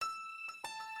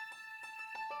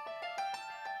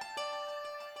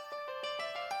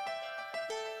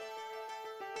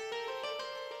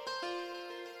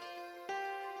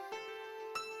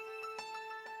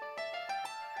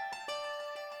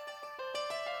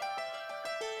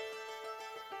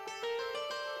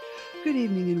Good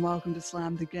evening and welcome to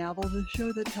Slam the Gavel, the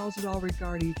show that tells it all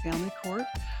regarding family court,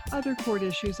 other court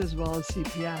issues, as well as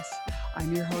CPS.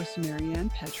 I'm your host,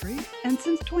 Marianne Petrie, and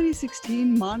since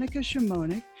 2016, Monica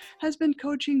Shimonik has been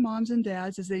coaching moms and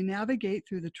dads as they navigate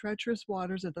through the treacherous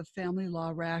waters of the family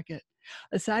law racket.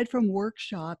 Aside from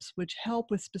workshops which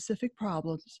help with specific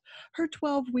problems, her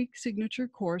 12-week signature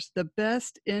course, The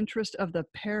Best Interest of the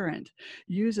Parent,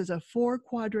 uses a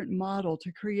 4-quadrant model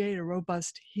to create a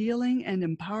robust healing and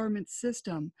empowerment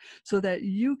system so that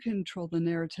you control the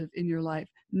narrative in your life,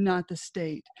 not the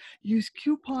state. Use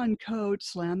coupon code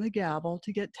Slam the Gavel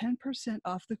to get 10%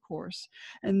 off the course,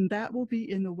 and that will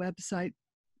be in the website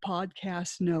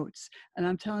podcast notes. And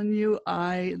I'm telling you,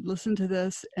 I listened to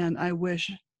this and I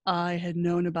wish I had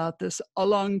known about this a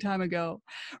long time ago.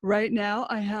 Right now,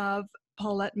 I have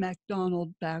Paulette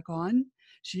MacDonald back on.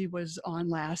 She was on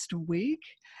last week,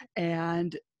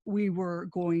 and we were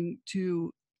going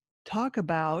to talk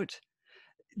about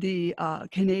the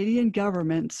Canadian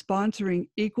government sponsoring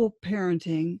equal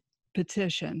parenting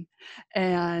petition.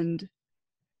 And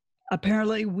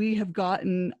apparently, we have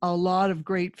gotten a lot of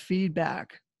great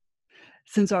feedback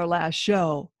since our last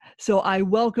show. So I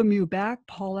welcome you back,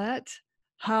 Paulette.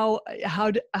 How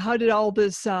did all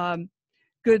this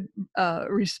good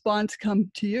response come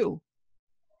to you?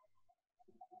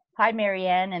 Hi,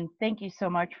 Marianne, and thank you so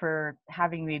much for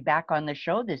having me back on the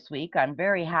show this week. I'm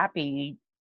very happy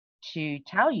to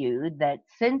tell you that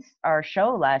since our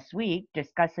show last week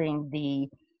discussing the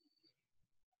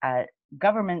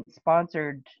government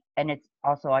sponsored, and it's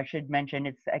also, I should mention,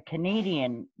 it's a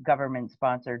Canadian government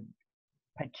sponsored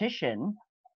petition.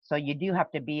 So you do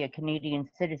have to be a Canadian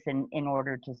citizen in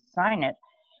order to sign it.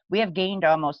 We have gained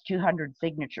almost 200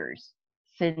 signatures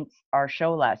since our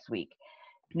show last week.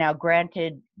 Now,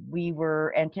 granted, we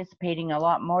were anticipating a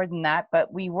lot more than that,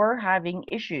 but we were having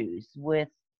issues with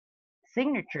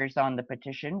signatures on the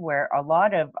petition where a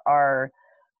lot of our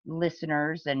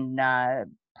listeners and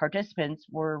participants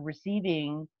were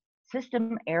receiving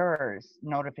system errors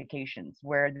notifications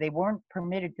where they weren't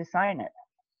permitted to sign it.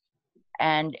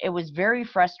 And it was very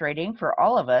frustrating for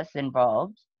all of us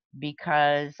involved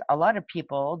because a lot of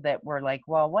people that were like,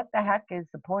 well, what the heck is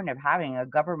the point of having a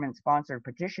government sponsored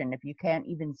petition if you can't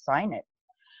even sign it?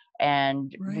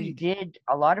 And we did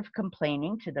a lot of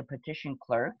complaining to the petition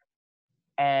clerk,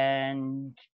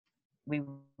 and we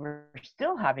were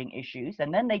still having issues.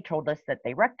 And then they told us that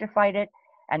they rectified it,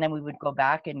 and then we would go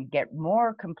back and get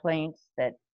more complaints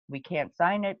that we can't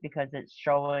sign it because it's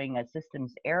showing a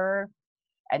systems error.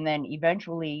 And then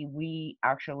eventually we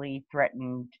actually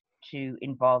threatened to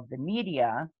involve the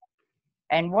media.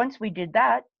 And once we did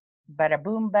that, bada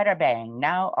boom, bada bang,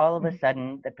 now all of a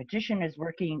sudden the petition is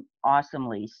working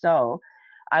awesomely. So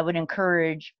I would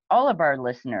encourage all of our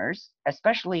listeners,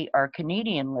 especially our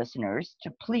Canadian listeners,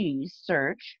 to please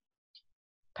search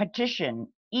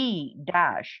petition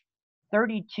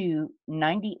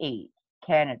E-3298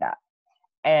 Canada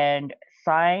and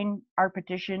sign our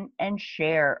petition and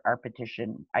share our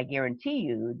petition. I guarantee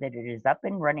you that it is up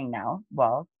and running now.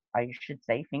 Well, I should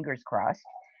say, fingers crossed.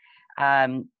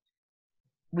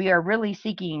 We are really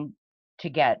seeking to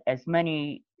get as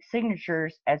many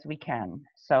signatures as we can.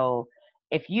 So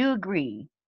if you agree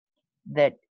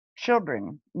that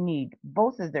children need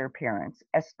both of their parents,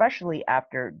 especially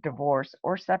after divorce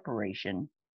or separation,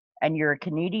 and you're a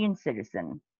Canadian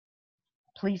citizen,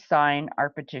 please sign our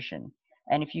petition.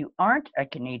 And if you aren't a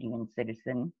Canadian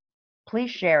citizen,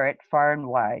 please share it far and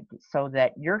wide so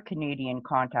that your Canadian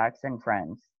contacts and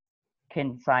friends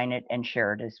can sign it and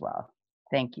share it as well.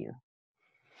 Thank you.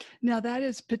 Now that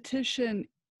is petition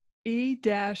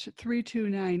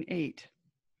E-3298.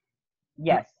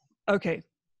 Yes. Okay.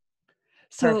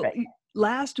 So perfect.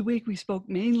 Last week we spoke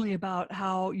mainly about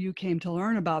how you came to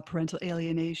learn about parental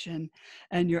alienation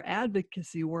and your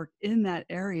advocacy work in that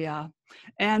area.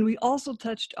 And we also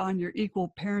touched on your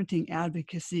equal parenting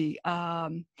advocacy.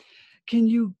 Can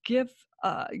you give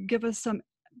us some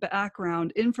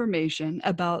background information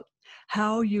about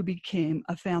how you became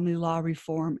a family law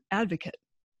reform advocate?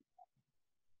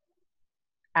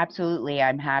 Absolutely,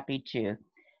 I'm happy to.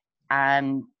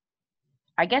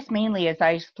 I guess mainly, as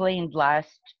I explained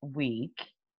last week,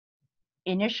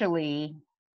 initially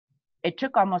it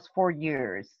took almost 4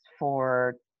 years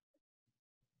to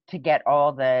get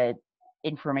all the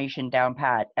information down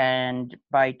pat, and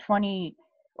by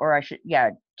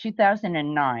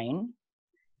 2009,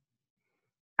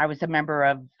 I was a member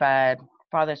of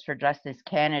Fathers for Justice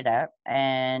Canada,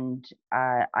 and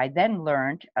I then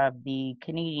learned of the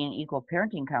Canadian Equal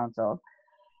Parenting Council,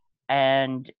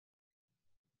 and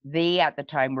they at the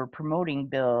time were promoting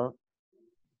Bill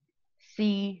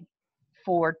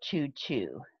C-422.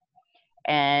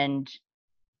 And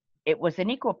it was an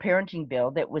equal parenting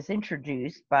bill that was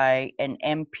introduced by an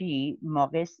MP,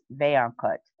 Maurice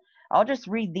Vaillancourt. I'll just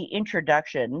read the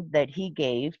introduction that he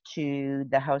gave to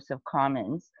the House of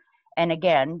Commons. And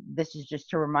again, this is just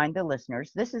to remind the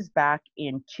listeners, this is back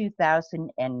in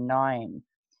 2009.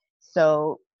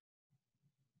 So,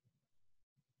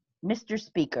 Mr.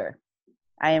 Speaker,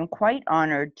 I am quite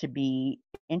honored to be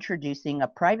introducing a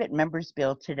private member's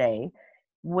bill today,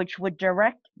 which would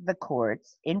direct the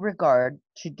courts in regard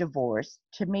to divorce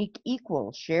to make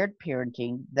equal shared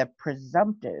parenting the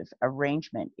presumptive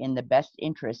arrangement in the best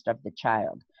interest of the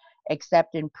child,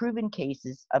 except in proven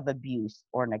cases of abuse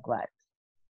or neglect.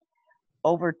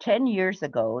 Over 10 years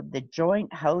ago, the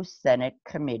Joint House-Senate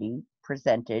Committee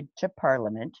presented to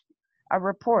Parliament a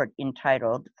report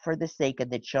entitled For the Sake of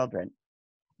the Children.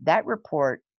 That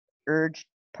report urged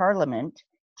Parliament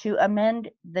to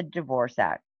amend the Divorce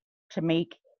Act to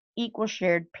make equal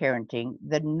shared parenting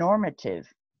the normative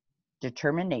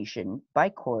determination by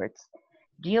courts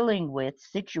dealing with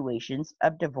situations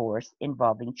of divorce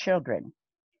involving children.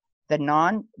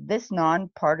 This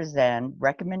nonpartisan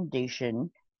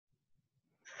recommendation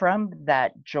from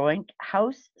that joint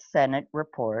House-Senate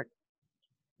report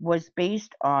was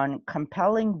based on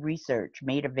compelling research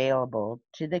made available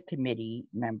to the committee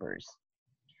members.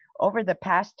 Over the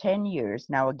past 10 years,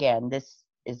 now again, this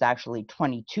is actually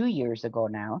 22 years ago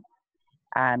now,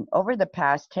 over the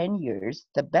past 10 years,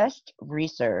 the best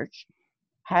research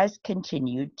has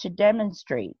continued to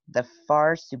demonstrate the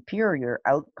far superior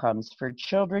outcomes for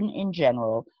children in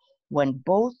general when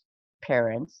both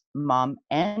parents, mom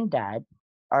and dad,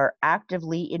 are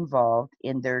actively involved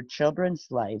in their children's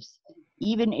lives,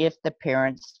 even if the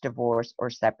parents divorce or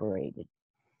separated.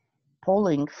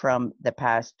 Polling from the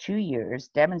past 2 years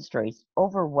demonstrates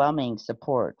overwhelming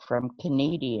support from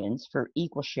Canadians for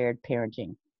equal shared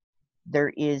parenting.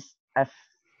 There is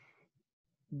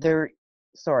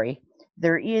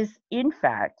in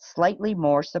fact slightly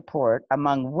more support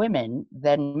among women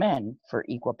than men for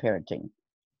equal parenting.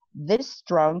 This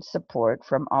strong support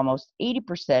from almost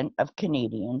 80% of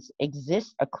Canadians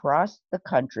exists across the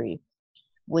country,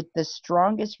 with the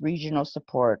strongest regional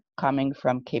support coming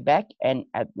from Quebec and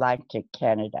Atlantic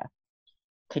Canada.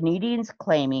 Canadians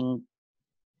claiming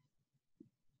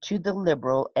to the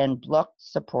Liberal and Bloc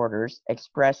supporters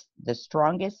expressed the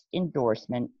strongest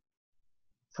endorsement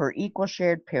for equal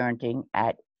shared parenting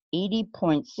at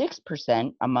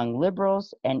 80.6% among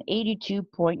Liberals and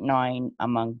 82.9%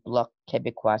 among Bloc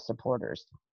Québécois supporters.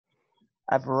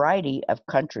 A variety of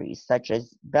countries such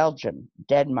as Belgium,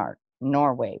 Denmark,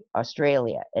 Norway,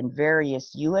 Australia, and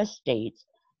various U.S. states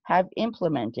have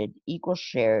implemented equal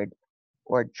shared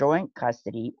or joint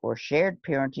custody or shared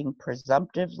parenting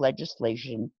presumptive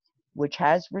legislation, which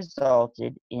has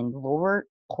resulted in lower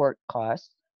court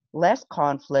costs, less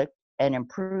conflict, and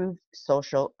improved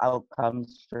social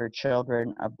outcomes for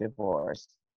children of divorce.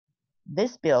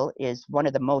 This bill is one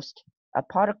of the most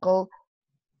apolitical,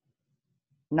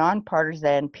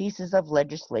 nonpartisan pieces of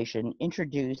legislation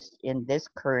introduced in this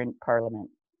current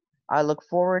Parliament. I look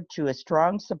forward to a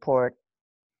strong support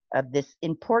of this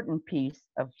important piece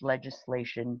of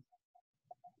legislation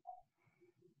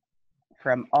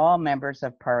from all members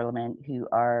of Parliament who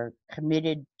are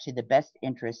committed to the best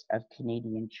interests of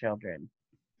Canadian children.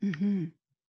 Mm-hmm.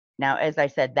 Now, as I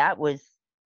said, that was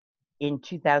in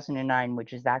 2009,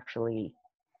 which is actually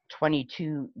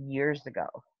 22 years ago.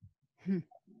 Hmm.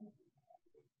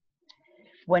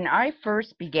 When I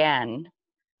first began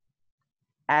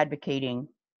advocating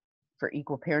for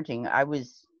equal parenting, I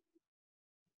was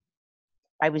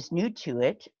new to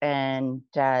it, and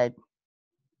I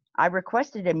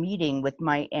requested a meeting with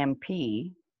my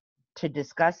MP to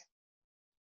discuss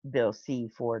Bill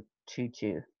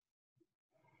C-422.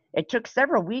 It took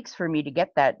several weeks for me to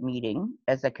get that meeting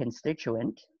as a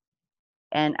constituent,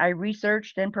 and I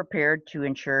researched and prepared to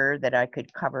ensure that I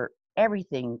could cover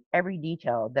everything, every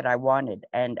detail that I wanted,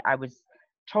 and I was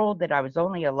told that I was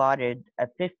only allotted a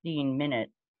 15-minute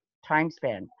time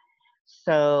span.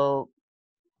 So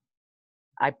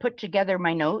I put together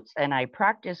my notes and I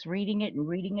practiced reading it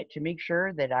to make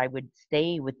sure that I would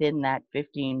stay within that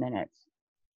 15 minutes.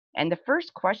 And the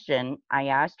first question I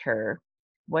asked her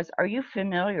was, are you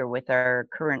familiar with our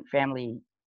current family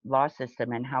law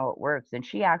system and how it works? And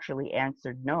she actually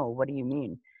answered, no, what do you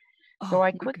mean? So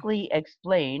I quickly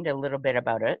explained a little bit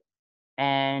about it.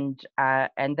 And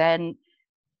then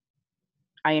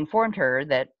I informed her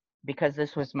that because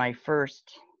this was my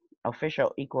first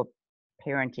official equal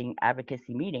parenting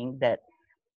advocacy meeting, that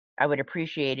I would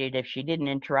appreciate it if she didn't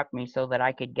interrupt me so that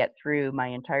I could get through my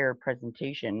entire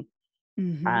presentation,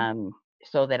 Mm-hmm.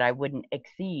 so that I wouldn't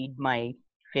exceed my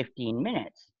 15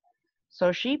 minutes.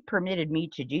 So she permitted me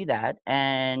to do that.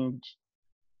 And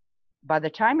by the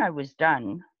time I was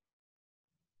done,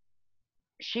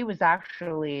 she was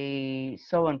actually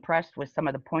so impressed with some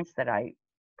of the points that I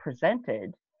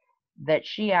presented that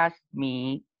she asked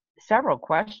me several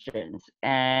questions.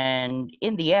 And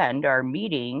in the end, our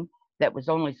meeting that was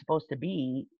only supposed to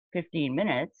be 15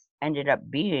 minutes ended up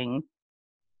being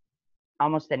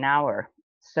almost an hour.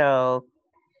 So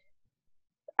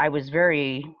I was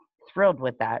very thrilled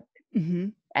with that. Mm-hmm.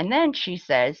 And then she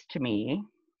says to me,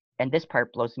 and this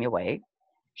part blows me away,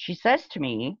 she says to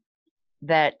me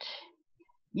that,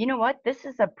 you know what, this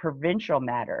is a provincial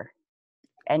matter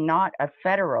and not a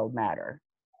federal matter.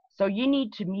 So you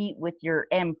need to meet with your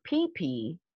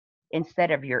MPP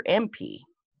instead of your MP.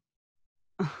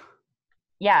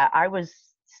 Yeah, I was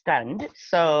stunned.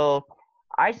 So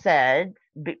I said,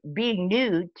 being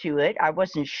new to it, I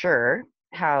wasn't sure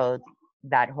how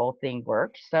that whole thing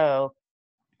worked. So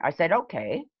I said,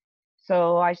 okay.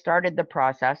 So I started the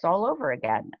process all over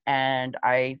again. And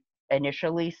I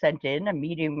initially sent in a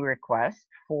meeting request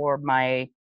for my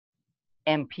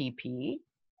MPP.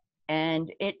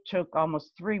 And it took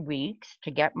almost 3 weeks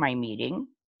to get my meeting.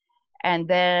 And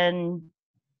then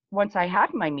once I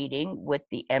had my meeting with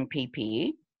the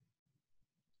MPP,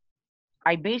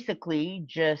 I basically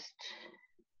just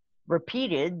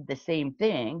repeated the same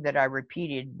thing that I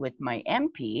repeated with my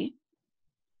MP.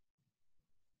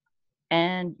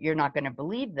 And you're not going to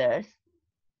believe this,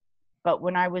 but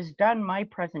when I was done my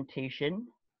presentation,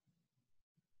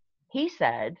 he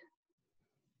said,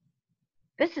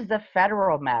 this is a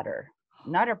federal matter,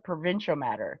 not a provincial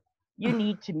matter. You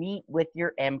need to meet with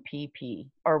your MPP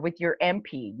or with your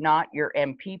MP, not your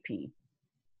MPP.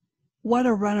 What a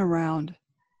runaround.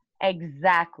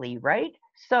 Exactly, right?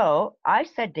 So I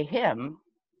said to him,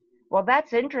 well,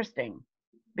 that's interesting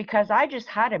because I just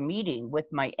had a meeting with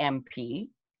my MP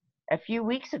a few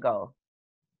weeks ago.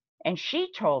 And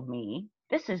she told me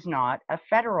this is not a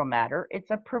federal matter,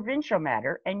 it's a provincial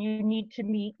matter, and you need to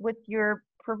meet with your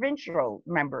provincial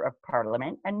member of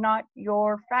parliament and not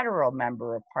your federal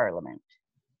member of parliament.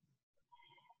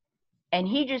 And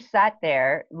he just sat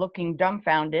there looking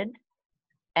dumbfounded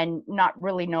and not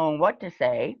really knowing what to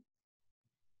say.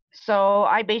 So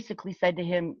I basically said to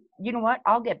him, you know what,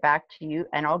 I'll get back to you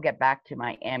and I'll get back to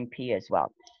my MP as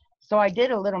well. So I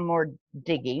did a little more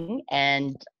digging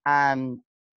and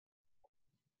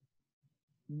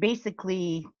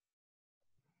basically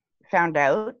found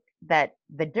out that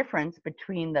the difference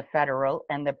between the federal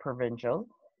and the provincial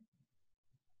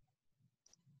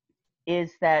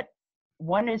is that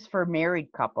one is for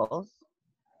married couples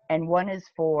and one is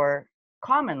for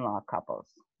common law couples.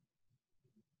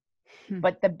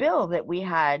 But the bill that we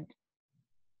had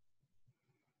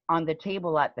on the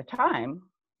table at the time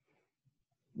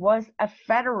was a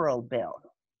federal bill.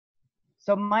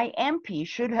 So my MP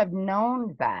should have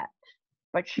known that,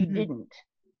 but she didn't.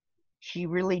 She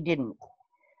really didn't.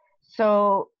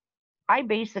 So I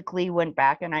basically went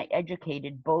back and I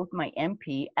educated both my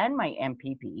MP and my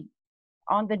MPP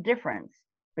on the difference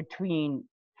between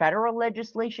federal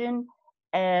legislation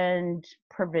and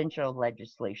provincial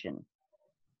legislation.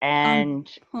 And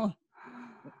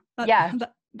yeah,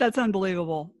 that's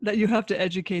unbelievable that you have to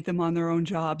educate them on their own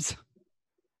jobs.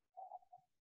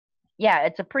 Yeah,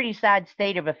 it's a pretty sad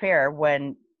state of affair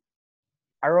when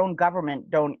our own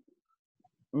government don't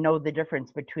know the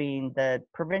difference between the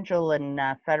provincial and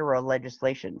federal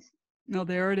legislations. No,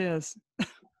 there it is.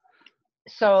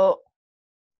 So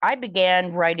I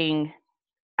began writing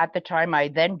at the time. I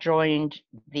then joined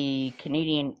the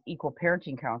Canadian Equal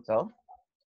Parenting Council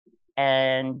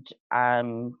and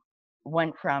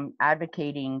went from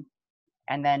advocating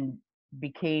and then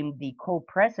became the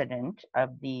co-president of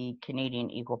the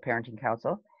Canadian Equal Parenting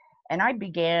Council. And I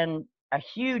began a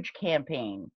huge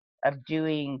campaign of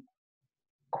doing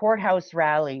courthouse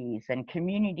rallies and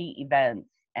community events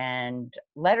and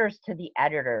letters to the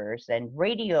editors and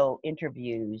radio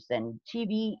interviews and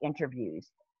TV interviews.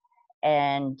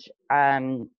 And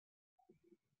I'm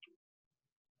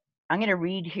going to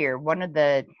read here one of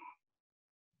the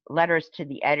letters to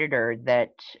the editor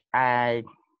that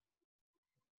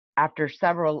after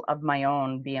several of my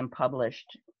own being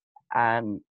published,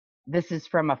 this is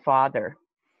from a father,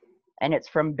 and it's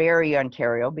from Barrie,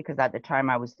 Ontario, because at the time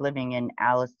I was living in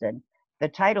Alliston. The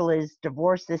title is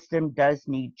Divorce System Does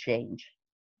Need Change.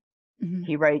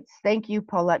 He writes, thank you,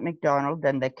 Paulette McDonald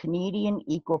and the Canadian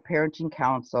Equal Parenting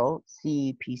Council,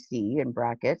 CEPC in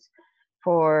brackets,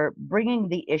 for bringing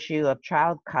the issue of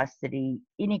child custody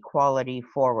inequality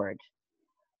forward.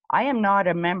 I am not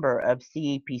a member of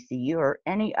CAPCU or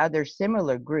any other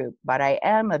similar group, but I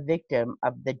am a victim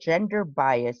of the gender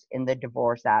bias in the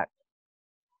Divorce Act.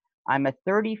 I'm a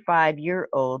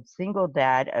 35-year-old single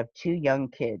dad of 2 young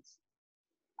kids.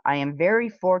 I am very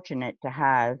fortunate to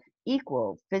have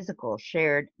equal physical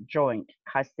shared joint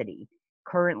custody,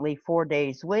 currently 4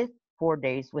 days with, 4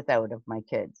 days without of my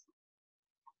kids.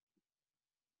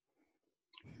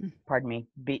 Pardon me.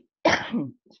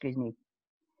 Excuse me.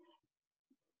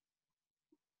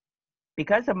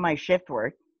 Because of my shift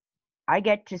work, I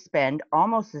get to spend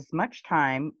almost as much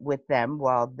time with them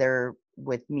while they're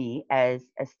with me as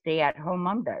a stay-at-home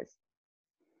mom does.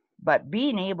 But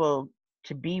being able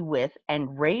to be with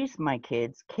and raise my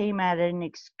kids came at an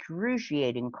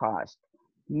excruciating cost,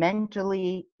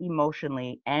 mentally,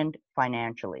 emotionally, and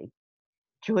financially.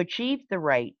 To achieve the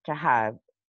right to have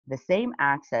the same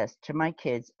access to my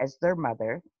kids as their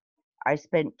mother, I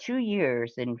spent 2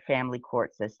 years in family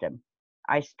court system.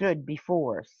 I stood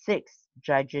before 6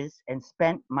 judges and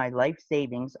spent my life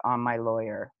savings on my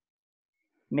lawyer.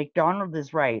 McDonald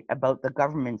is right about the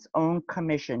government's own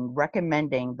commission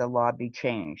recommending the law be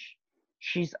changed.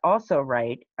 She's also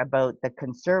right about the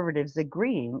Conservatives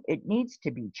agreeing it needs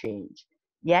to be changed,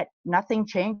 yet nothing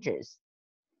changes.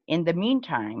 In the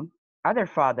meantime, other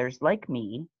fathers like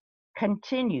me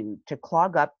continue to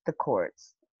clog up the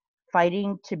courts,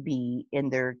 fighting to be in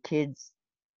their kids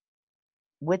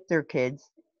with their kids,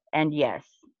 and yes,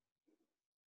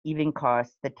 even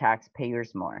cost the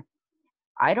taxpayers more.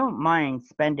 I don't mind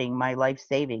spending my life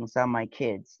savings on my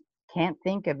kids. Can't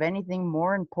think of anything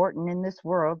more important in this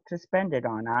world to spend it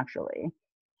on, actually.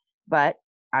 But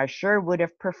I sure would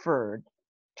have preferred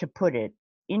to put it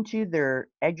into their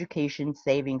education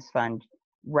savings fund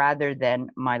rather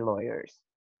than my lawyers.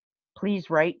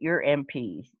 Please write your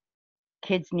MPs.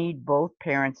 Kids need both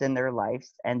parents in their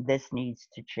lives, and this needs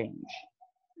to change.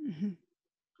 Mhm.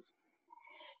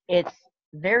 It's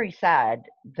very sad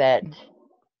that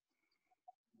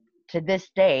to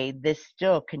this day, this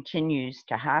still continues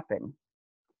to happen.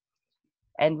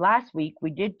 And last week, we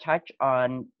did touch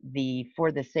on the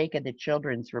For the Sake of the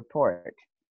Children's report.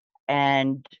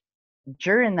 And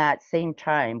during that same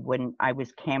time, when I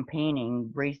was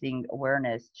campaigning, raising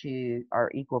awareness to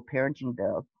our equal parenting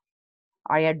bill,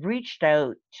 I had reached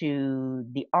out to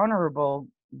the Honorable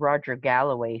Roger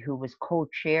Galloway, who was co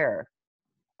chair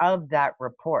of that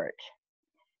report.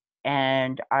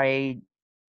 And I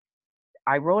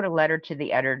wrote a letter to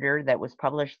the editor that was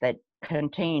published that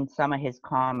contained some of his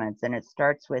comments, and it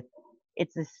starts with,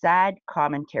 "It's a sad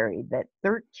commentary that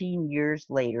 13 years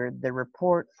later, the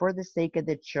report For the Sake of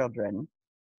the Children,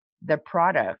 the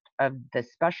product of the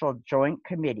Special Joint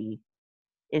Committee,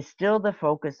 is still the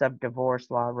focus of divorce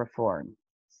law reform,"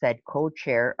 said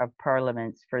co-chair of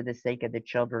Parliament's For the Sake of the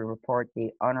Children report,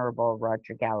 the Honourable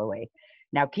Roger Galloway.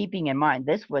 Now, keeping in mind,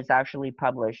 this was actually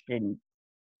published in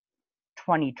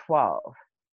 2012.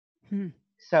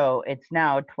 So it's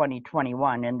now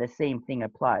 2021 and the same thing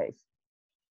applies.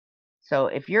 So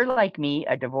if you're like me,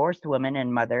 a divorced woman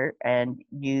and mother, and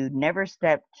you never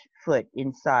stepped foot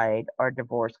inside our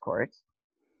divorce courts,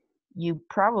 you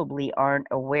probably aren't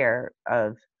aware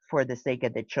of For the Sake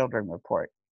of the Children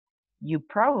report. You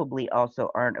probably also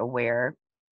aren't aware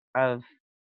of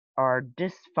our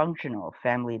dysfunctional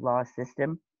family law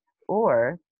system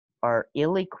or our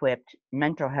ill-equipped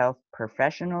mental health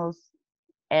professionals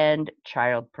and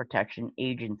child protection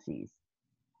agencies.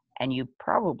 And you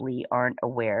probably aren't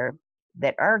aware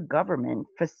that our government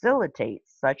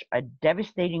facilitates such a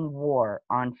devastating war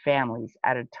on families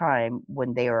at a time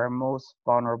when they are most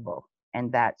vulnerable,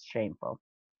 and that's shameful.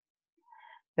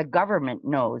 The government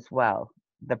knows well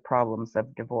the problems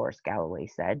of divorce, Galloway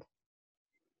said.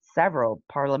 Several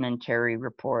parliamentary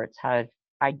reports have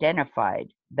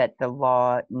identified that the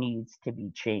law needs to be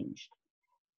changed.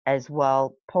 As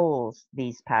well, polls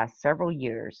these past several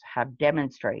years have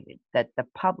demonstrated that the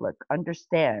public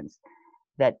understands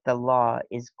that the law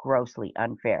is grossly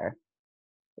unfair.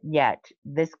 Yet,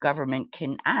 this government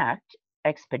can act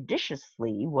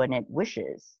expeditiously when it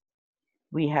wishes.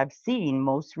 We have seen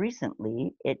most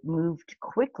recently it moved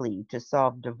quickly to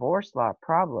solve divorce law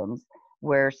problems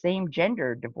where same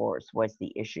gender divorce was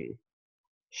the issue.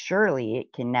 Surely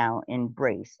it can now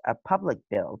embrace a public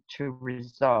bill to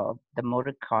resolve the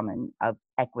modus common of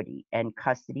equity and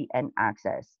custody and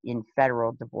access in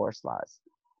federal divorce laws.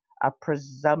 A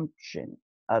presumption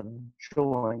of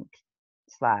joint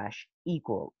slash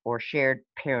equal or shared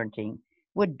parenting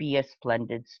would be a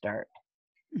splendid start.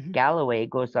 Mhm. Galloway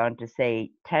goes on to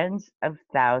say tens of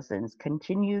thousands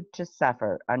continue to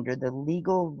suffer under the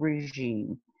legal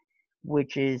regime,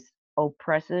 which is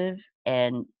oppressive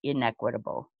and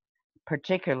inequitable.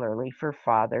 particularly for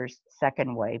fathers,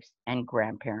 second wives, and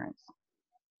grandparents.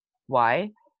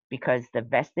 Why? Because the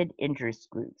vested interest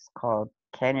groups called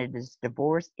Canada's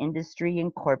Divorce Industry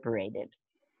Incorporated,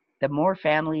 the more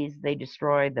families they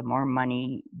destroy, the more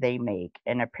money they make.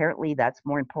 And apparently that's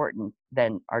more important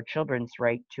than our children's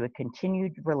right to a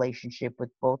continued relationship with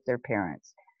both their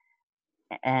parents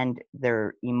and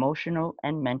their emotional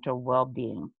and mental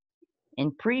well-being.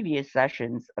 In previous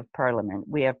sessions of Parliament,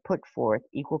 we have put forth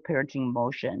equal parenting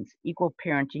motions, equal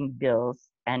parenting bills,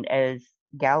 and as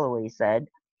Galloway said,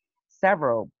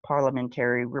 several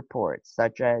parliamentary reports,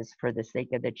 such as For the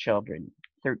Sake of the Children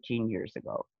 13 years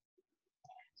ago.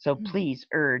 So please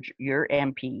urge your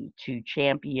MP to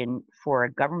champion for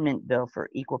a government bill for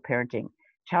equal parenting.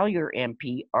 Tell your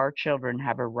MP our children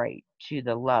have a right to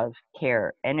the love,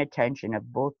 care, and attention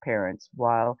of both parents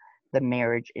while the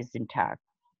marriage is intact.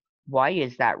 Why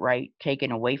is that right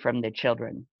taken away from the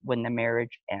children when the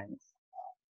marriage ends?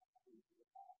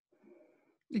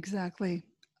 Exactly.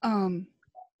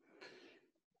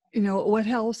 What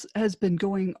else has been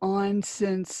going on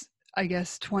since, I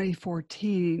guess,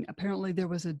 2014? Apparently, there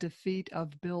was a defeat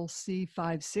of Bill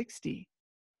C-560.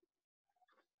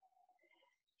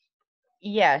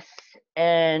 Yes,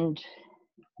 and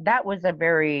that was a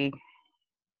very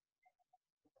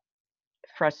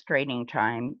frustrating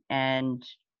time. And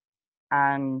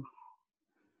I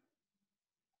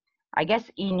guess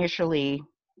initially,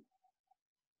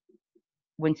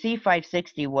 when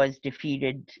C-560 was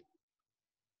defeated,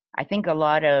 I think a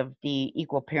lot of the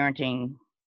equal parenting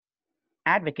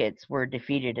advocates were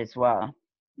defeated as well.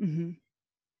 Mm-hmm.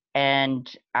 And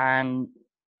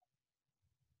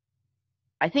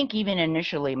I think even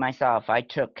initially myself, I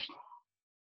took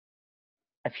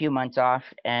a few months off,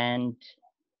 and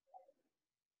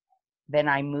then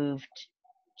I moved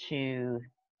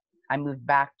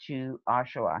back to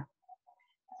Oshawa.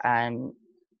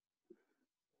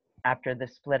 After the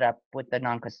split up with the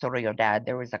non-custodial dad,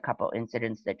 there was a couple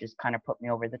incidents that just kind of put me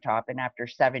over the top. And after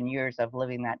 7 years of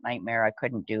living that nightmare, I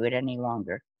couldn't do it any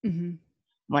longer. Mm-hmm.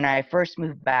 When I first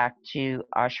moved back to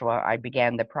Oshawa, I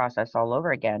began the process all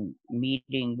over again,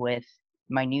 meeting with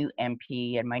my new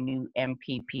MP and my new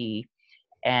MPP.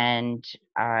 And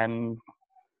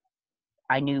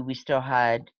I knew we still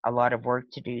had a lot of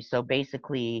work to do. So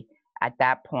basically, at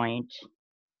that point,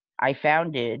 I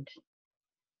founded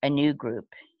a new group,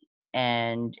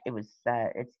 and it's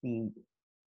the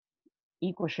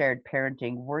Equal Shared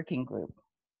Parenting Working Group.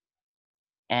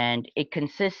 And it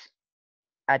consists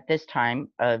at this time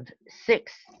of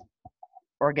 6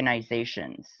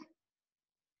 organizations.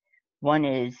 One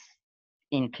is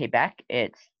in Quebec,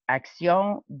 it's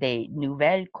Action des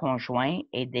Nouvelles Conjoints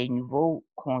et des Nouveaux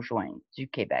Conjoints du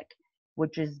Québec,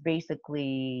 which is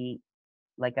basically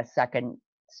like a second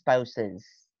spouses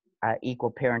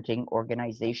equal parenting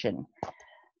organization.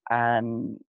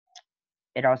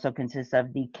 It also consists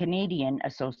of the Canadian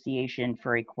Association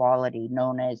for Equality,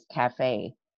 known as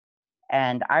CAFE.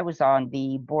 And I was on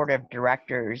the board of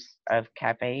directors of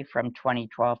CAFE from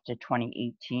 2012 to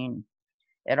 2018.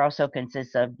 It also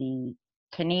consists of the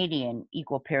Canadian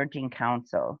Equal Parenting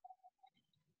Council,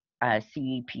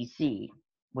 CEPC,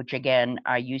 which again,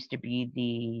 I used to be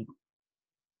the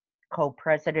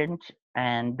co-president,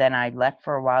 and then I left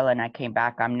for a while and I came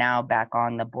back. I'm now back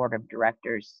on the board of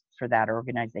directors for that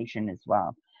organization as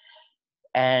well.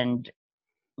 And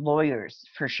Lawyers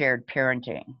for Shared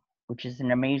Parenting, which is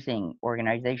an amazing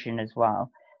organization as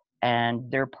well, and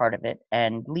they're part of it.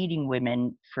 And Leading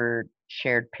Women for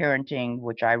Shared Parenting,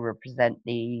 which I represent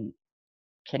the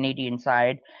Canadian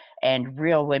side, and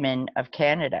Real Women of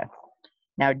Canada.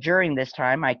 Now, during this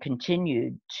time, I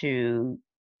continued to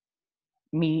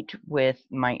meet with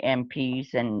my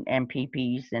MPs and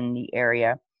MPPs in the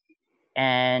area,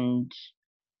 and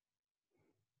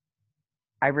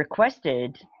I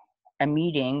requested a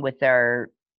meeting with our,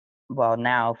 well,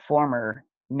 now former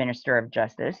Minister of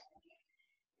Justice,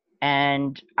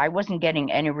 and I wasn't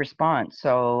getting any response.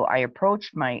 So I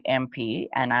approached my MP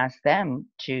and asked them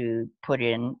to put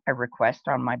in a request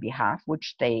on my behalf,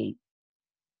 which they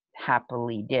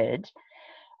happily did.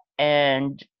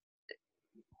 And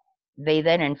they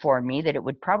then informed me that it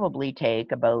would probably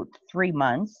take about 3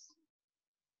 months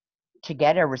to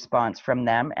get a response from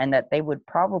them, and that they would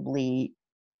probably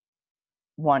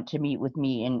want to meet with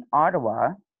me in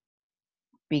Ottawa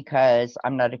because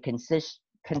I'm not a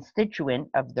constituent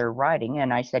of their riding.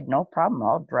 And I said, no problem,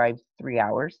 I'll drive 3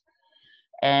 hours.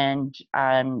 And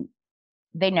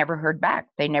they never heard back.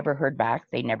 They never heard back.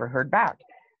 They never heard back.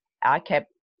 I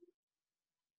kept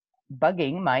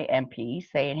bugging my MP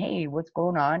saying, hey, what's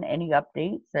going on? Any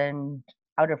updates? And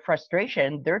out of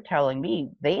frustration, they're telling me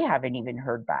they haven't even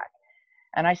heard back.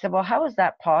 And I said, well, how is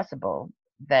that possible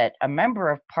that a member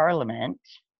of parliament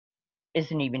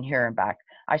isn't even hearing back?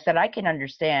 I said, I can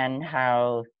understand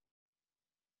how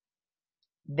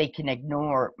they can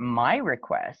ignore my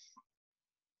request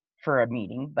for a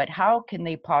meeting, but how can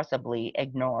they possibly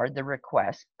ignore the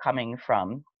request coming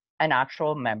from an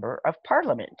actual member of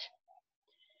parliament?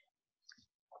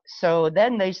 So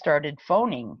then they started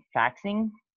phoning,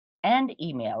 faxing, and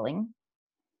emailing,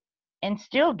 and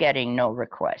still getting no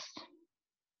request,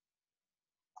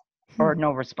 or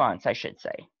no response, I should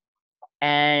say.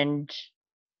 And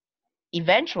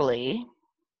eventually,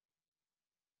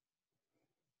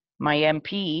 my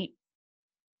MP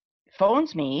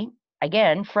phones me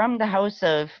again from the House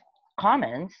of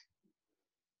Commons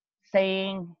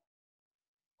saying,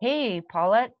 hey,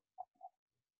 Paulette,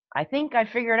 I think I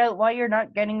figured out why you're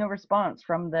not getting a response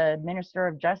from the Minister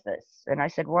of Justice. And I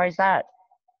said, why is that?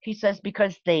 He says,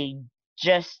 because they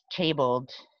just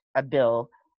tabled a bill,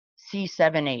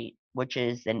 C-78, which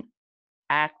is an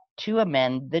act to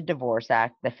amend the Divorce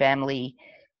Act, the family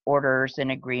orders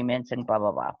and agreements and blah,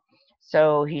 blah, blah.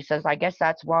 So he says, I guess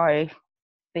that's why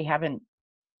they haven't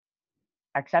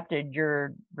accepted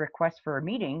your request for a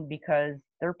meeting, because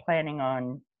they're planning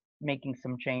on making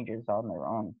some changes on their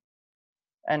own.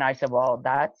 And I said, well,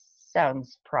 that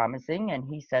sounds promising. And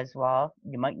he says, well,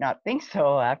 you might not think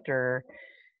so after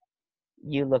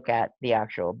you look at the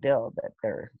actual bill that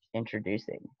they're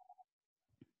introducing.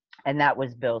 And that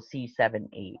was Bill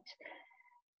C-78.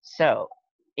 So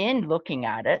in looking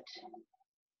at it,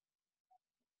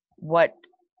 what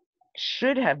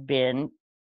should have been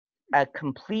a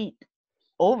complete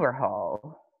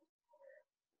overhaul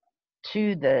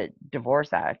to the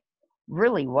Divorce Act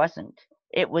really wasn't.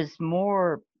 It was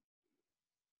more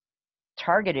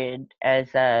targeted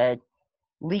as a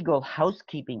legal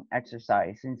housekeeping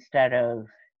exercise instead of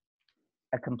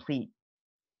a complete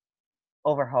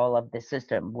overhaul of the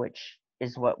system, which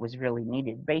is what was really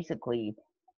needed. Basically,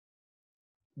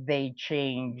 they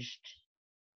changed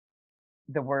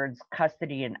the words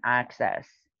custody and access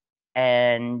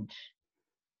and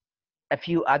a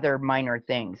few other minor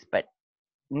things, but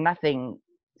nothing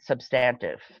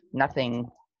substantive, nothing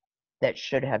that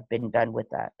should have been done with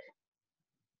that.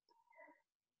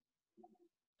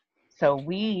 So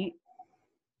we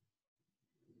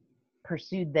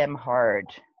pursued them hard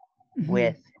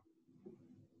with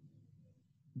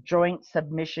joint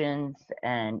submissions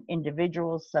and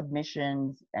individual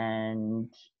submissions, and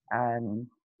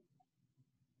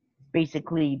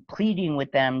basically pleading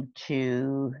with them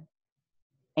to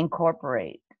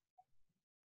incorporate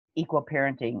equal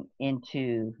parenting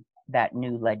into that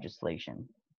new legislation.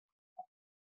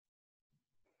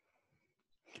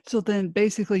 So then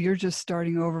basically you're just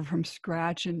starting over from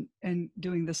scratch and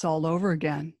doing this all over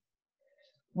again.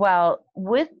 Well,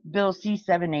 with Bill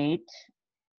C-78,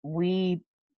 we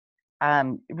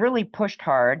really pushed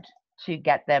hard to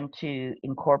get them to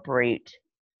incorporate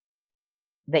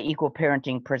the equal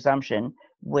parenting presumption,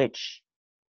 which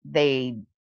they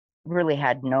really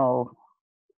had no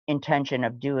intention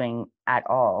of doing at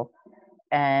all.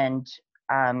 And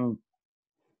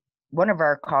one of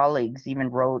our colleagues even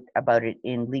wrote about it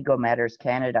in Legal Matters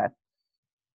Canada.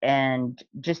 And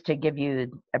just to give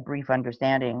you a brief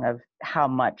understanding of how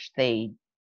much they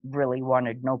really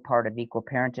wanted no part of equal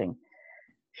parenting,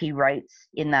 he writes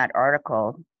in that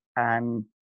article,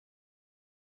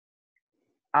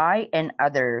 I and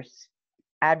others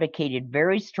advocated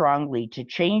very strongly to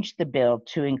change the bill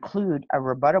to include a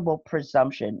rebuttable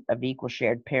presumption of equal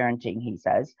shared parenting, he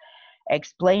says,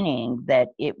 explaining that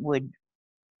it would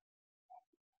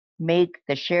make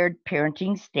the shared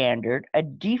parenting standard a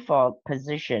default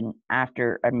position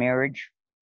after a marriage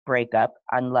breakup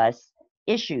unless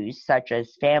issues such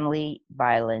as family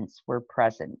violence were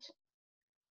present.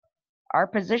 Our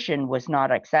position was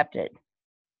not accepted,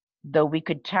 though we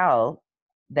could tell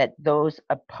that those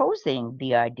opposing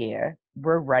the idea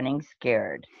were running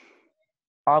scared.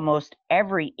 Almost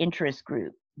every interest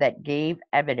group that gave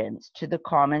evidence to the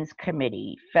Commons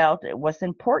Committee felt it was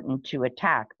important to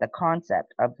attack the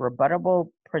concept of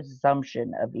rebuttable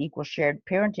presumption of equal shared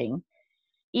parenting,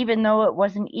 even though it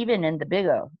wasn't even in the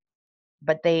bill,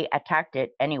 but they attacked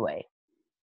it anyway.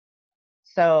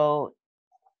 So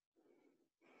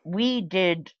we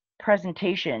did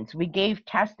presentations, we gave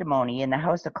testimony in the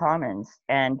House of Commons,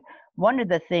 and one of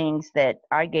the things that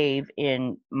I gave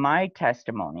in my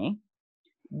testimony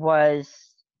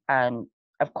was,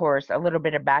 of course, a little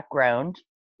bit of background,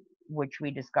 which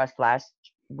we discussed last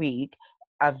week,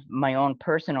 of my own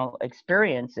personal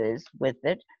experiences with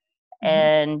it.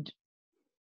 And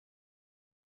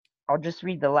I'll just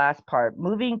read the last part.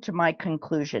 Moving to my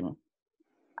conclusion,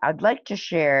 I'd like to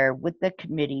share with the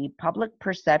committee public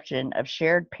perception of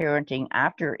shared parenting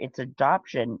after its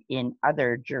adoption in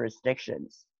other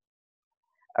jurisdictions.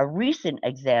 A recent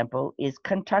example is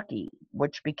Kentucky,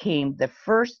 which became the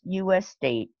first U.S.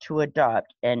 state to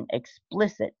adopt an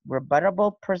explicit,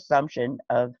 rebuttable presumption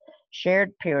of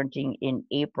shared parenting in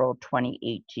April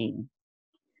 2018.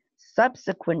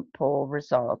 Subsequent poll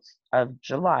results of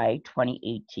July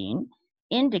 2018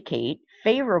 indicate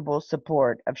favorable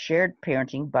support of shared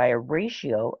parenting by a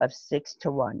ratio of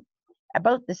 6-1,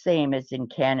 about the same as in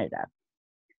Canada.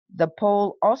 The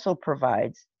poll also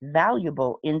provides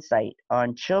valuable insight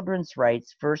on children's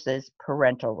rights versus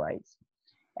parental rights.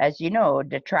 As you know,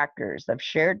 detractors of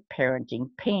shared parenting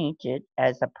paint it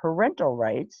as a parental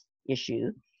rights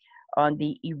issue on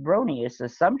the erroneous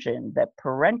assumption that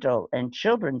parental and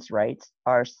children's rights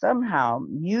are somehow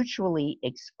mutually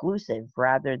exclusive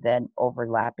rather than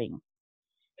overlapping.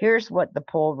 Here's what the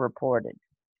poll reported.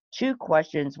 2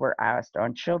 questions were asked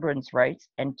on children's rights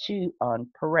and 2 on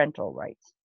parental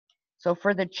rights. So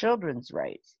for the children's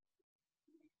rights,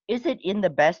 is it in the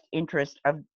best interest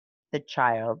of the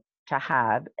child to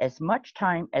have as much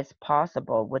time as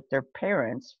possible with their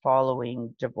parents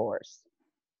following divorce?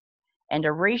 And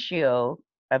a ratio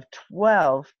of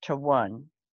 12-1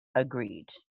 agreed.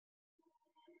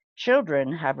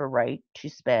 Children have a right to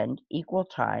spend equal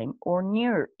time or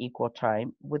near equal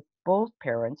time with both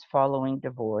parents following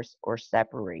divorce or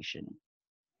separation.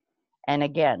 And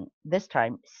again, this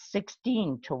time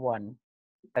 16-1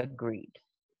 agreed.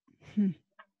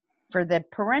 For the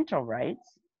parental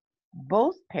rights,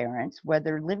 both parents,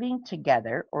 whether living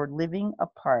together or living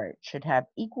apart, should have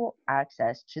equal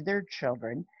access to their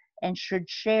children and should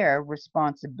share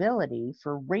responsibility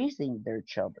for raising their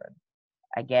children.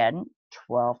 Again,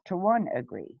 12-1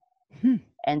 agree.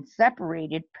 And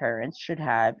separated parents should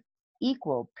have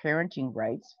equal parenting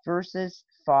rights versus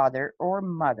father or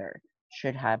mother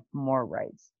should have more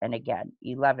rights. And again,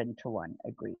 11-1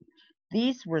 agree.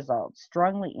 These results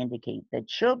strongly indicate that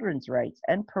children's rights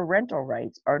and parental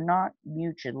rights are not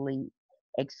mutually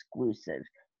exclusive,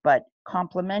 but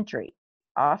complementary,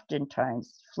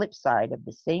 oftentimes flip side of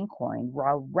the same coin,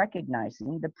 while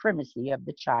recognizing the primacy of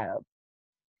the child.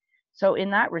 So in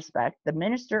that respect, the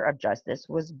Minister of Justice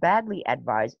was badly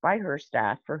advised by her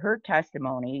staff for her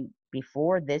testimony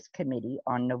before this committee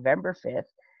on November 5th,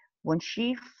 when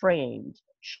she framed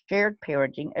shared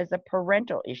parenting as a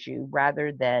parental issue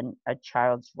rather than a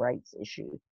child's rights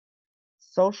issue.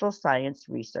 Social science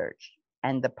research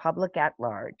and the public at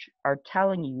large are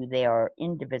telling you they are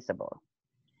indivisible.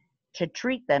 To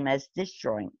treat them as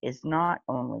disjoint is not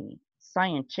only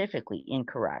scientifically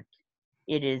incorrect,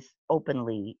 it is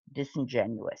openly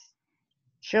disingenuous.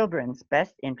 Children's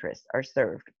best interests are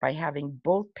served by having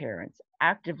both parents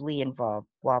actively involved,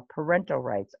 while parental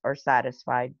rights are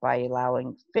satisfied by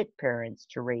allowing fit parents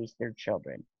to raise their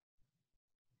children.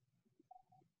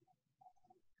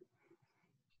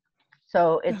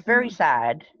 So it's very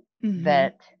sad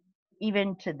that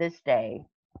even to this day,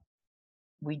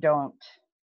 we don't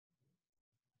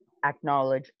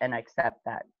acknowledge and accept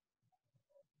that.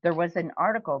 There was an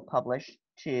article published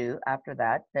too after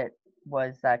that that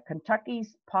was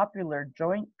Kentucky's popular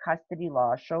joint custody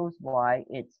law shows why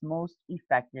it's most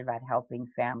effective at helping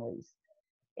families.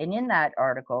 And in that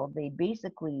article, they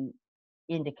basically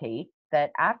indicate that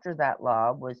after that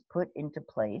law was put into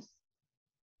place,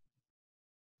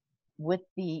 with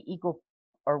the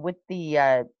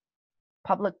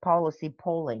public policy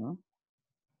polling,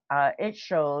 it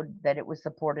showed that it was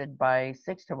supported by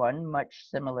 6-1, much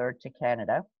similar to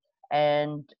Canada.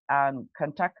 And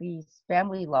Kentucky's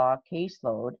family law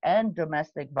caseload and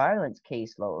domestic violence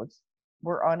caseloads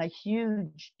were on a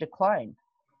huge decline.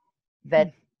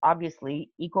 That obviously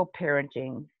equal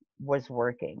parenting was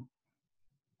working.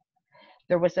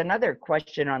 There was another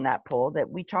question on that poll that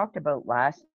we talked about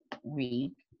last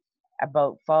week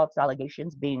about false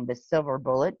allegations being the silver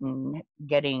bullet and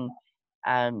getting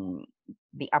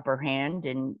the upper hand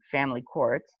in family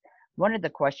courts. One of the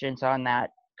questions on that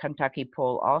Kentucky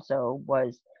poll also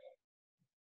was,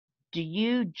 do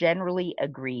you generally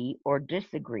agree or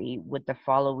disagree with the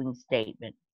following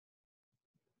statement?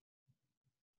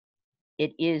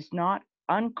 It is not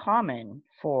uncommon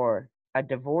for a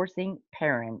divorcing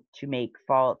parent to make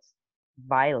false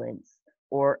violence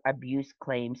or abuse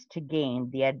claims to gain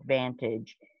the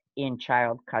advantage in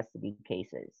child custody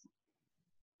cases.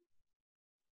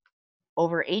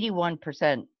 Over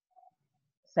 81%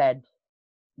 said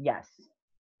yes.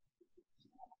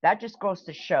 That just goes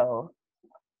to show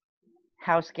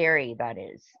how scary that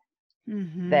is.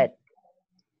 That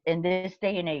in this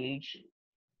day and age,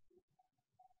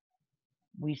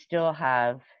 we still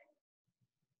have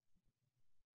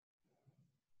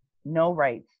no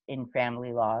rights in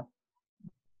family law,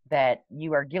 that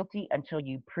you are guilty until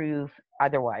you prove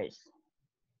otherwise,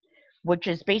 which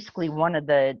is basically one of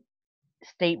the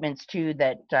statements too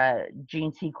that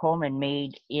Jean C. Coleman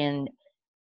made in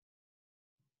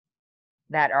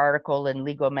that article in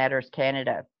Legal Matters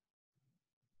Canada.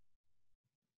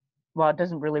 Well, it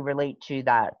doesn't really relate to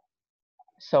that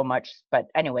so much, but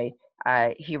anyway,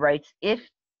 he writes, if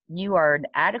you are an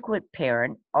adequate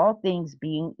parent, all things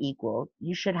being equal,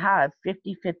 you should have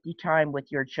 50-50 time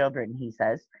with your children, he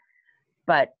says.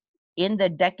 But in the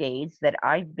decades that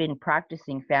I've been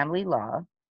practicing family law,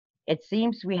 it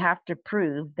seems we have to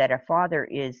prove that a father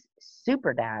is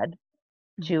super dad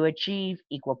to achieve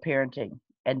equal parenting.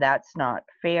 And that's not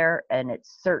fair, and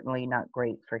it's certainly not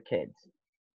great for kids.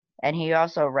 And he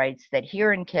also writes that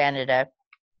here in Canada,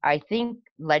 I think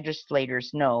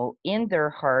legislators know in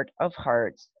their heart of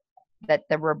hearts that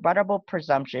the rebuttable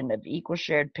presumption of equal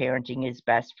shared parenting is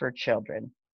best for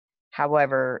children.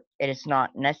 However, it is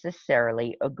not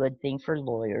necessarily a good thing for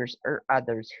lawyers or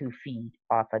others who feed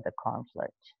off of the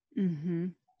conflict. Mm-hmm.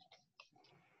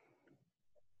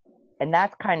 And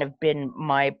that's kind of been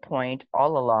my point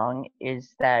all along,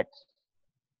 is that,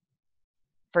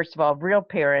 first of all, real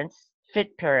parents,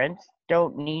 fit parents,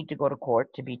 don't need to go to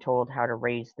court to be told how to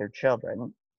raise their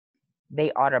children.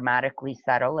 They automatically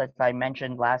settle, as I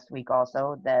mentioned last week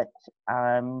also, that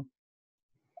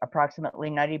approximately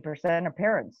 90% of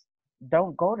parents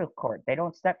don't go to court. They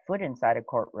don't step foot inside a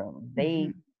courtroom.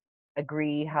 They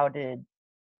agree how to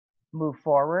move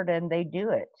forward, and they do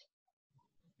it.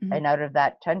 And out of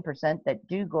that 10% that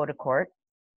do go to court,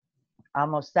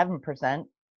 almost 7%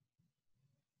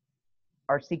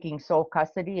 are seeking sole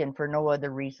custody, and for no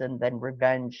other reason than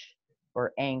revenge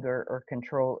or anger or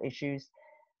control issues,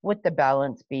 with the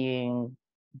balance being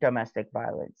domestic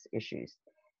violence issues.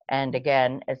 And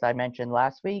again, as I mentioned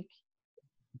last week,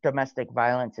 domestic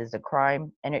violence is a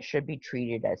crime, and it should be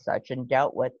treated as such and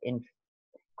dealt with in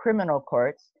criminal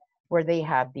courts, where they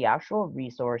have the actual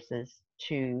resources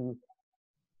to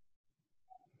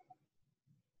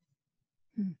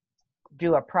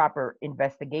do a proper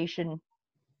investigation,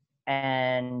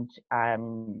 and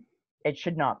it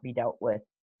should not be dealt with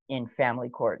in family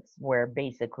courts, where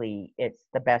basically it's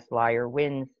the best liar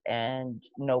wins and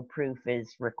no proof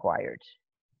is required.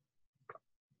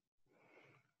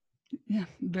 Yeah,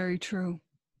 very true.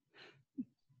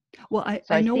 Well, I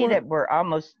see that we're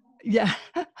almost. Yeah,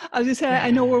 I was just saying,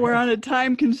 I know we're on a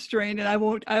time constraint, and I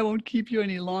won't keep you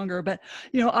any longer. But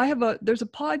there's a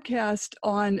podcast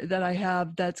on that I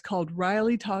have that's called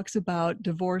Riley Talks About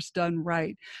Divorce Done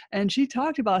Right, and she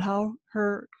talked about how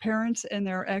her parents and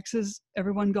their exes,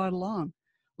 everyone got along,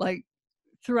 like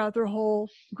throughout their whole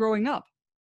growing up.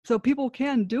 So people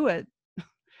can do it,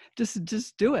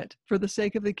 just do it for the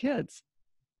sake of the kids.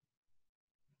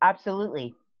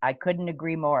 Absolutely, I couldn't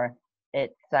agree more.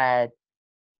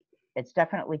 It's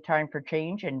definitely time for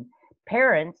change, and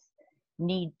parents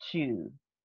need to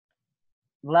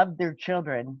love their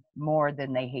children more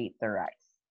than they hate their ex.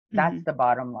 That's the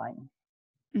bottom line.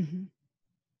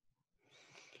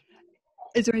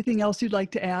 Is there anything else you'd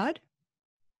like to add?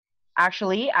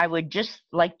 Actually, I would just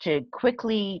like to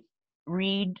quickly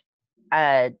read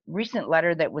a recent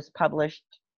letter that was published,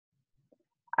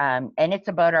 and it's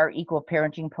about our equal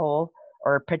parenting poll,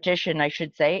 or petition, I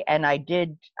should say, and I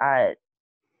did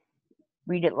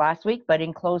read it last week, but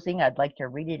in closing, I'd like to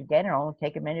read it again. It'll only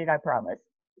take a minute, I promise.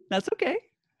 That's okay.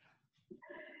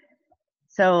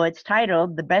 So it's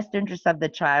titled, "The Best Interest of the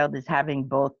Child is Having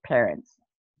Both Parents."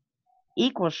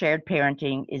 Equal shared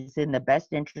parenting is in the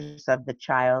best interest of the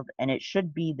child, and it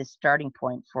should be the starting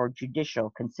point for judicial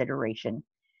consideration.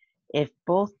 If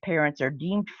both parents are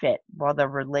deemed fit while the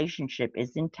relationship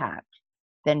is intact,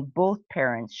 then both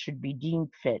parents should be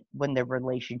deemed fit when the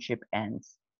relationship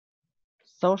ends.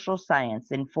 Social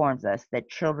science informs us that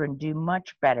children do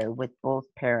much better with both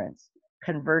parents.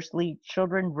 Conversely,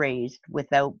 children raised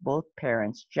without both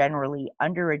parents generally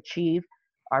underachieve,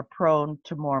 are prone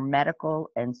to more medical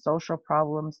and social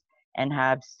problems, and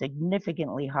have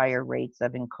significantly higher rates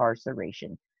of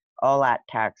incarceration, all at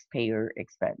taxpayer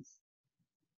expense.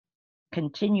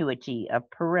 Continuity of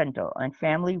parental and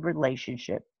family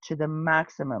relationship to the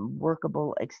maximum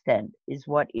workable extent is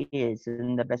what is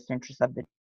in the best interest of the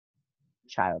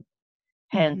child.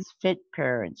 Hence, fit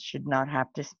parents should not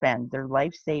have to spend their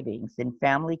life savings in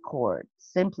family court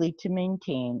simply to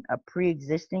maintain a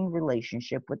pre-existing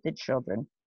relationship with the children,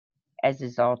 as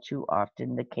is all too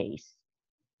often the case.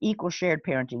 Equal shared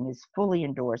parenting is fully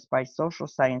endorsed by social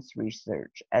science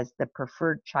research as the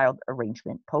preferred child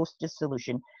arrangement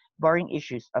post-dissolution, barring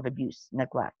issues of abuse,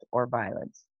 neglect, or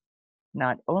violence.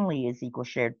 Not only is equal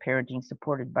shared parenting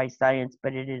supported by science,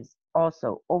 but it is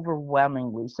also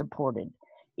overwhelmingly supported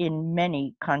in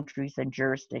many countries and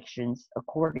jurisdictions,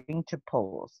 according to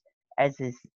polls, as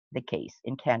is the case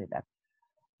in Canada.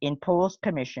 In polls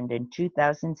commissioned in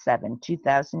 2007,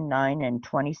 2009, and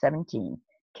 2017,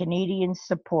 Canadians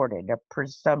supported a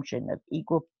presumption of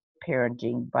equal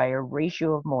parenting by a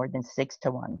ratio of more than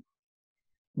 6-1.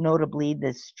 Notably,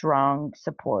 this strong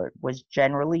support was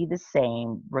generally the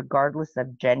same regardless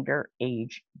of gender,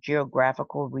 age,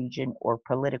 geographical region, or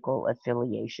political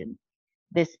affiliation.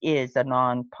 This is a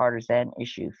nonpartisan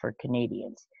issue for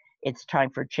Canadians. It's time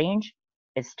for change.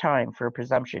 It's time for a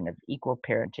presumption of equal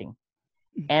parenting.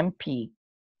 MP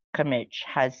Kamich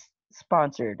has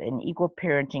sponsored an equal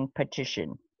parenting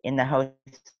petition in the House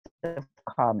of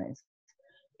Commons.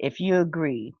 If you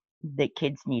agree that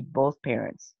kids need both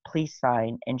parents, please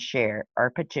sign and share our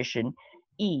petition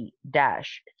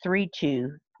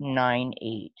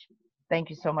E-3298. Thank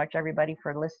you so much, everybody,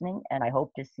 for listening, and I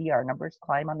hope to see our numbers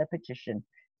climb on the petition.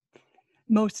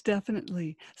 Most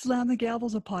definitely. Slam the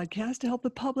Gavel's a podcast to help the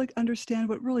public understand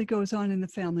what really goes on in the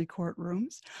family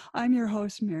courtrooms. I'm your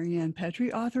host, Marianne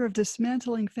Petrie, author of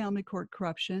Dismantling Family Court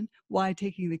Corruption, Why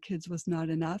Taking the Kids Was Not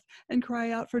Enough, and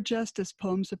Cry Out for Justice,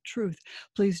 Poems of Truth.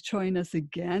 Please join us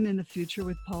again in the future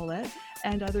with Paulette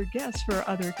and other guests for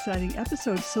other exciting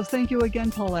episodes. So thank you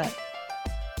again, Paulette.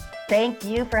 Thank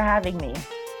you for having me.